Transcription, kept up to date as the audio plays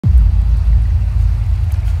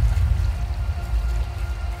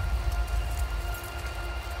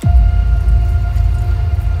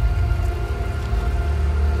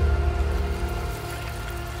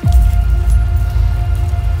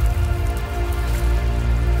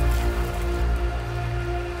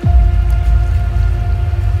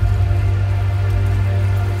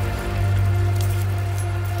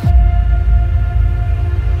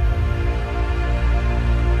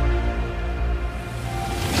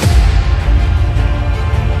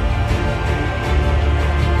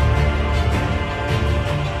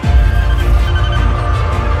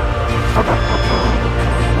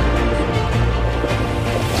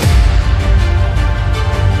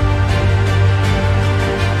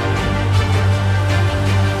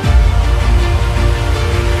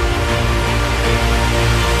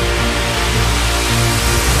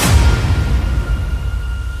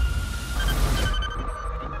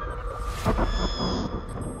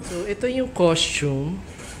So, ito yung costume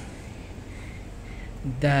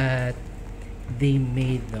that they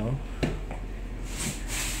made, no?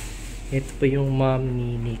 Ito po yung mom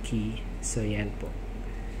ni Nikki. So, yan po.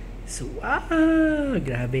 So,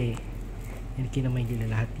 grabe. Hindi naman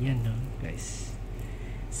nila lahat yan, no, guys.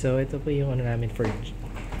 So, ito po yung ano namin for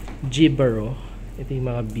Jibaro. Ito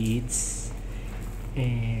yung mga beads.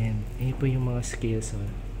 And, ito po yung mga scales,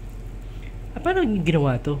 oh. Paano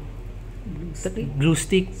ginawa to? Glue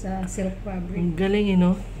stick. Sa silk fabric. Ang galing,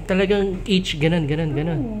 no? Talagang each, ganon.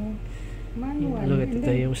 Oh, manual. Look at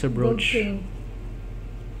ito, yung sa brooch.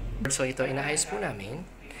 So, ito, inaayos po namin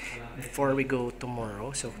before we go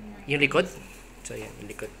tomorrow. So, yung likod. So, yan,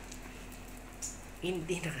 yung likod.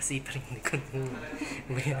 Hindi nakasipa rin yung likod.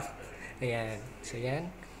 Ayan. So,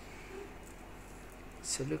 yan.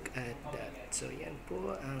 So, look at that. So, yan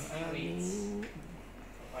po ang aming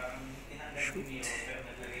shoot.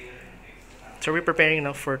 So, we're preparing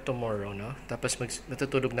now for tomorrow, no? Tapos,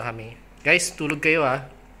 natutulog na kami. Guys, tulog kayo, ah.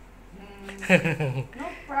 No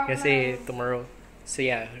problem. Kasi, tomorrow. So,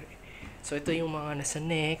 yeah. So, ito yung mga nasa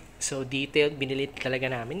neck. So, detailed. Binili talaga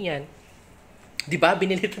namin yan. Diba?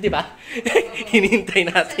 Binili ito, diba? Hinihintay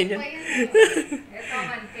natin yan. Ito,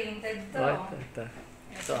 hand-painted to. What? Ito.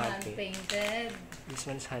 Ito, hand-painted. This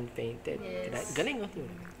one's hand-painted. Yes. Galing, oh.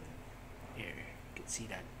 Here. You can see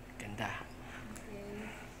that. Ganda.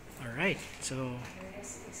 Alright, so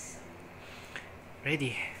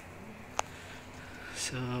ready.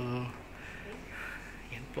 So,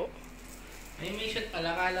 yan po. Ay, may shoot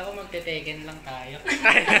pala. Kala ko magte-taken lang tayo.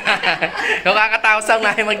 Nakakataos lang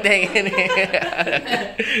namin mag-taken eh.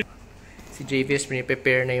 Si JVS,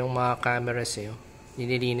 prepare na yung mga cameras eh.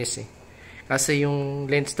 Nililinis eh. Kasi yung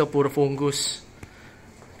lens to puro fungus.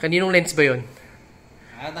 Kaninong lens ba yun?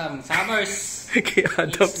 Adam Summers. Kay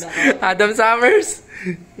Adam Summers.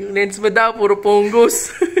 Yung lens mo daw, puro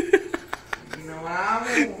fungus.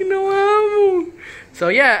 Ginawa mo.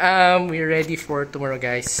 So yeah, we're ready for tomorrow,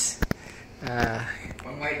 guys.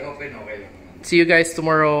 Pang wide open, okay lang. See you guys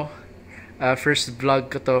tomorrow. First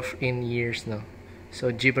vlog ko to in years, no?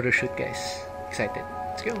 So, Jibaro shoot, guys. Excited.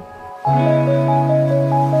 Let's go.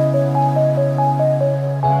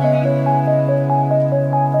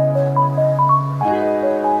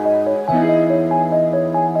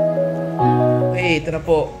 Hey, ito na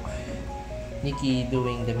po. Nikki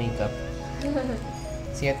doing the makeup.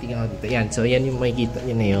 Siya, tingnan ko dito. Yan, so yan yung makikita.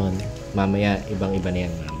 Yan na yun. Mamaya, ibang-iba na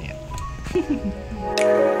yan. Mamaya.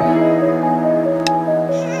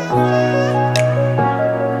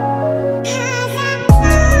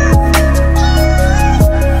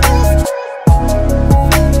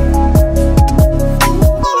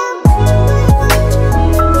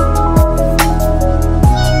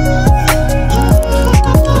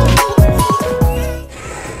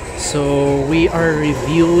 So, we are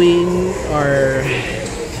reviewing our...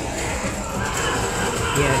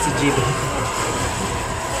 Yeah, si Jibo.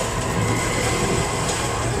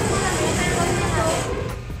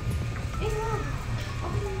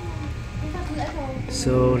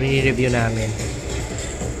 So, re-review namin.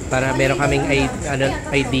 Para meron kaming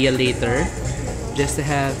idea later. Just to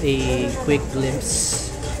have a quick glimpse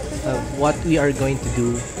of what we are going to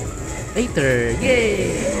do later.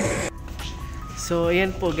 Yay! So,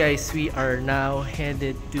 ayan po guys, we are now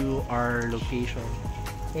headed to our location.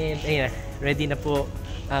 And ayan, ready na po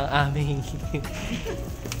ang aming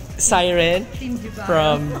siren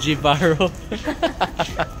from Jibaro.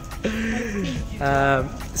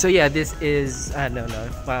 So yeah, this is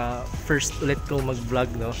first ulit ko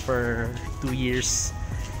mag-vlog, no, for 2 years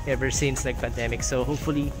ever since nag-pandemic. So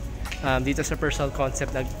hopefully dito sa personal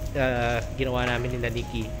concept na ginawa namin nila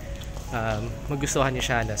Nikki, magustuhan niyo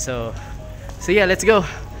siya na. So yeah, let's go.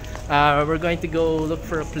 We're going to go look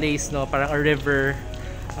for a place, no, parang a river,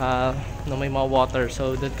 no, may mga water.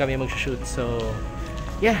 So doon kami mag-shoot. So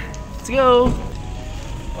yeah, let's go.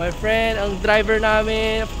 My friend, ang driver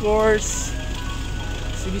namin, of course,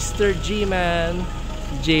 si Mr. G, man.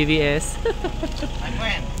 JVS.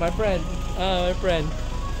 My friend. My friend.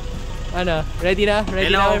 Ano, ready na? Ready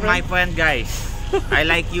Hello, na, my friend, guys. I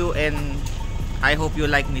like you and I hope you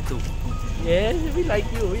like me too. Yes, we like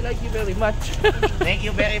you. We like you very much. Thank you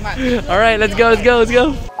very much. Alright, let's go, let's go, let's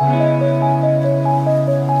go.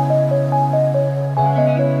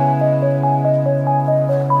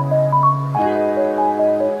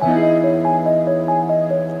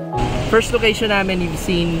 First location namin, you've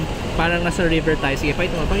seen, parang nasa river tayo. Sige,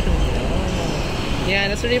 pakita mo.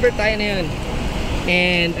 Yeah, nasa river tayo na yun.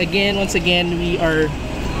 And again, once again, we are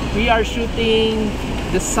shooting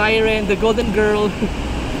the siren, the golden girl.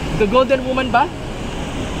 The golden woman ba?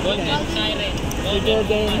 Golden Siren. The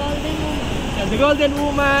golden The Golden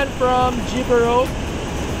Woman from Jibaro.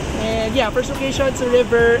 And yeah, first location to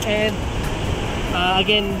river. And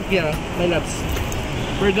again, yeah, my loves,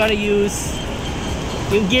 we're gonna use,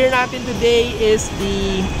 yung gear natin today is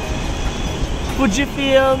the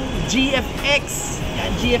Fujifilm GFX. Yeah,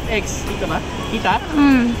 GFX. Kita ba? Kita?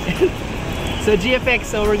 So GFX,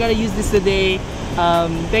 so we're gonna use this today.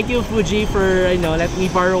 Thank you Fuji for, you know, let me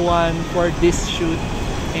borrow one for this shoot.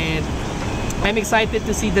 And I'm excited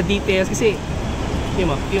to see the details kasi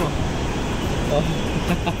yun mo. Oh.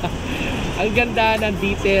 Ang ganda ng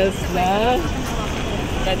details ng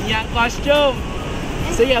kanyang costume.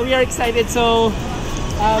 So yeah, we are excited. So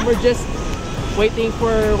we're just waiting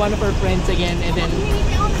for one of our friends again and then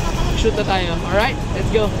shoot na tayo. Alright,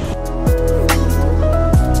 let's go.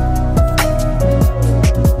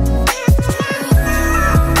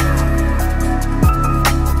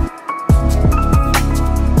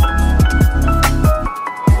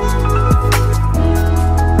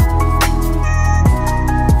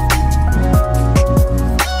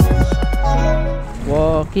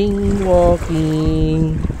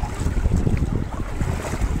 Walking,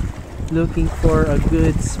 looking for a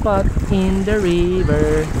good spot in the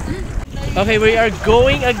river. Okay, we are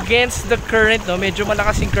going against the current, no? Medyo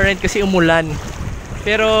malakas yung current kasi umulan.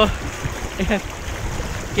 Pero ayan,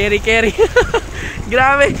 carry.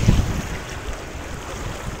 Grabe.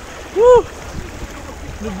 Woo!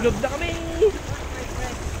 Lublog na kami.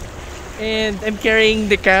 And I'm carrying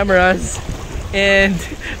the cameras. And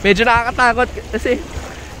medyo nakakatakot kasi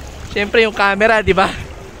syempre yung camera, di ba?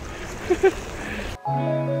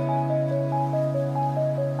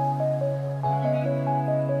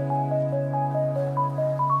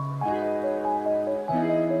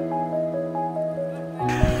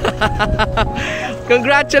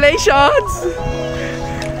 Congratulations!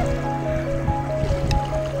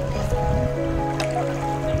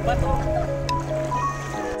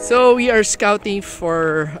 So we are scouting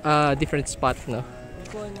for different spots, no?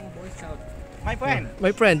 My friend,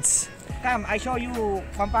 My friends. come, I show you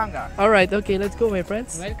Pampanga. Alright, okay, let's go my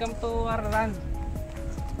friends. Welcome to our land.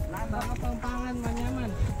 Land ng Pampangan, manyaman.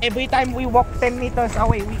 Every time we walk 10 meters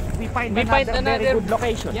away, we find another very good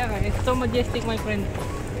location. Yeah, it's so majestic, my friend.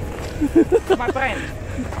 So my friend,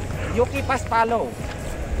 you keep us follow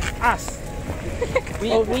us.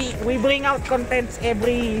 We bring out contents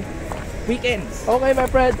every weekends. Okay my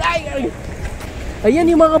friends. Ay! Ayan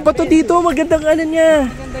yung mga bato dito, magandang ano niya.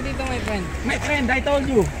 Maganda dito, my friend. My friend, I told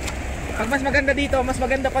you. Pag mas maganda dito, mas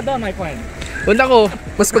maganda pa doon, my friend. Wala ko,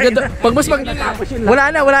 mas maganda. Pag mas maganda.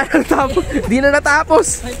 Wala na natapos. Di na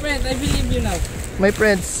natapos. My friend, I believe you now. My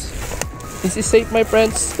friends, this is safe my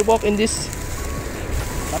friends to walk in this.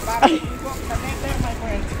 My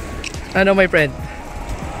friend. Ano my friend?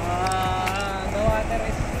 The water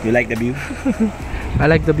is... You like the view? I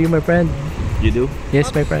like the view my friend. You do?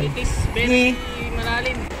 Yes my friend. It is very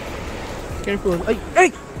malalim. Careful.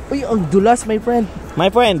 Ay! Uy, ang dulas my friend.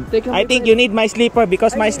 My friend, I think you need my slipper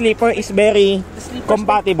because my slipper is very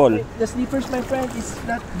compatible. The slippers my friend is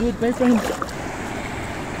not good my friend.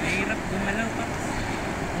 Mahirap gumalaw pa.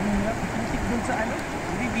 Mahirap isip dun sa ano.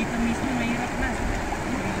 Hindi, dito mismo mahirap na.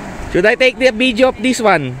 Should I take the video of this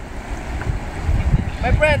one?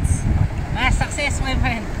 My friends. Success my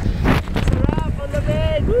friend. Sarap ang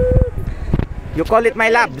lamig. You call it my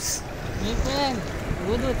labs. My friend,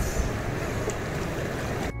 goods.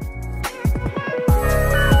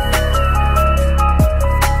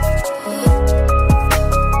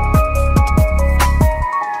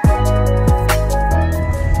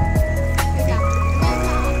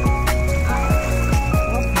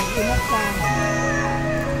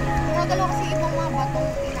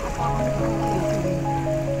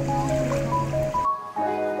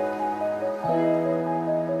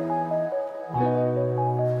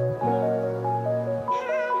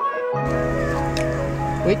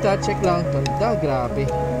 Wait check lang. Ganda, grabe.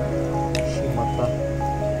 Shimata.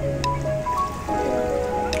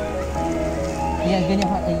 Ayan, ganyan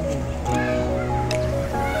ka. Ay,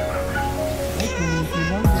 kumiti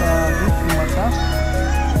lang. Grabe, shimata.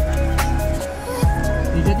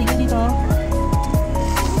 Tingnan dito.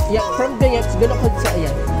 Yeah, from ganyan, gano'n ka sa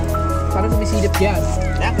ayan. Parang sumisilip yan.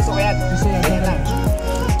 Yeah, gusto ko yan. Gusto yan, ganyan.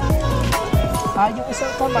 Yung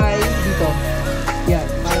isang kamay dito. Yan,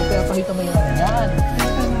 parang pinapakita mo yung yan.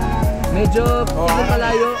 Medyo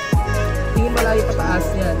tingin malayo pataas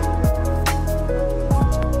yan.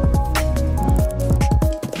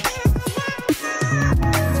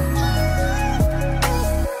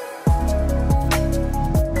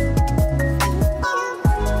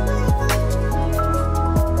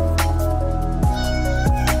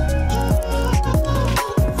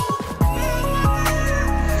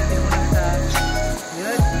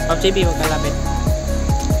 Pop JB, huwag kalapit.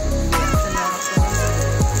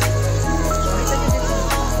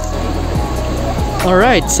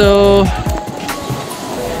 Alright, so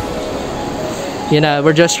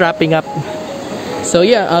we're just wrapping up. So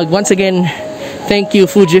yeah, once again, thank you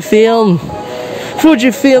Fujifilm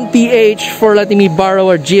PH for letting me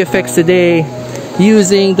borrow our GFX today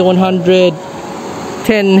using the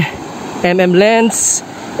 110mm lens,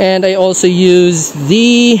 and I also use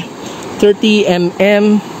the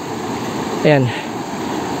 30mm and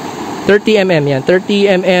 30mm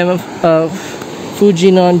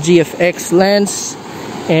Fujinon GFX lens.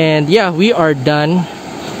 And yeah, we are done.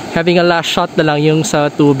 Having a last shot na lang yung sa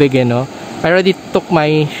tubig, I already took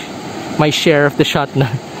my share of the shot na.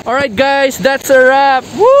 Alright guys, that's a wrap.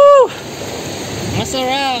 Woo!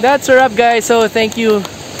 Masarap! That's a wrap guys. So thank you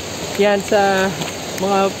yan sa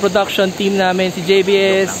mga production team namin, si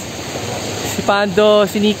JBS, si Pando,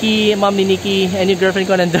 si Nikki, mom ni Nikki, and yung girlfriend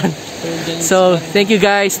ko nandun. So thank you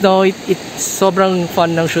guys. It's sobrang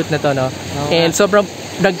fun ng shoot na to, and sobrang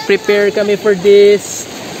nag-prepare kami for this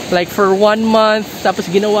like for 1 month, tapos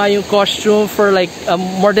ginawa yung costume for like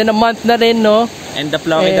more than a month na rin, And the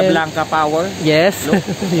Florida Blanca power. Yes. Look,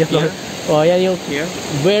 here. Oh, yan yung Here.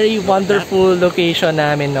 very wonderful location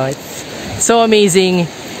namin, It's so amazing.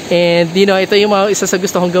 And ito yung isa sa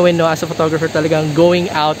gusto kong gawin, as a photographer, talagang going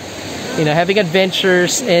out, having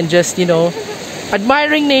adventures and just,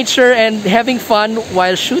 admiring nature and having fun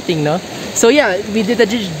while shooting, So yeah, we did a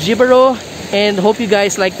Jibaro, and hope you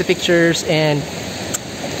guys like the pictures and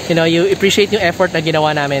you appreciate yung effort na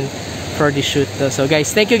ginawa namin for this shoot. So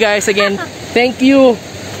guys, thank you guys again. Thank you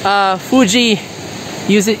Fuji.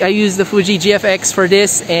 I use the Fuji GFX for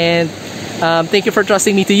this, and thank you for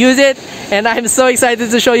trusting me to use it, and I'm so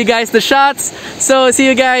excited to show you guys the shots. So see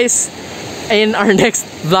you guys in our next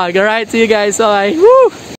vlog. Alright, see you guys. Bye. Woo!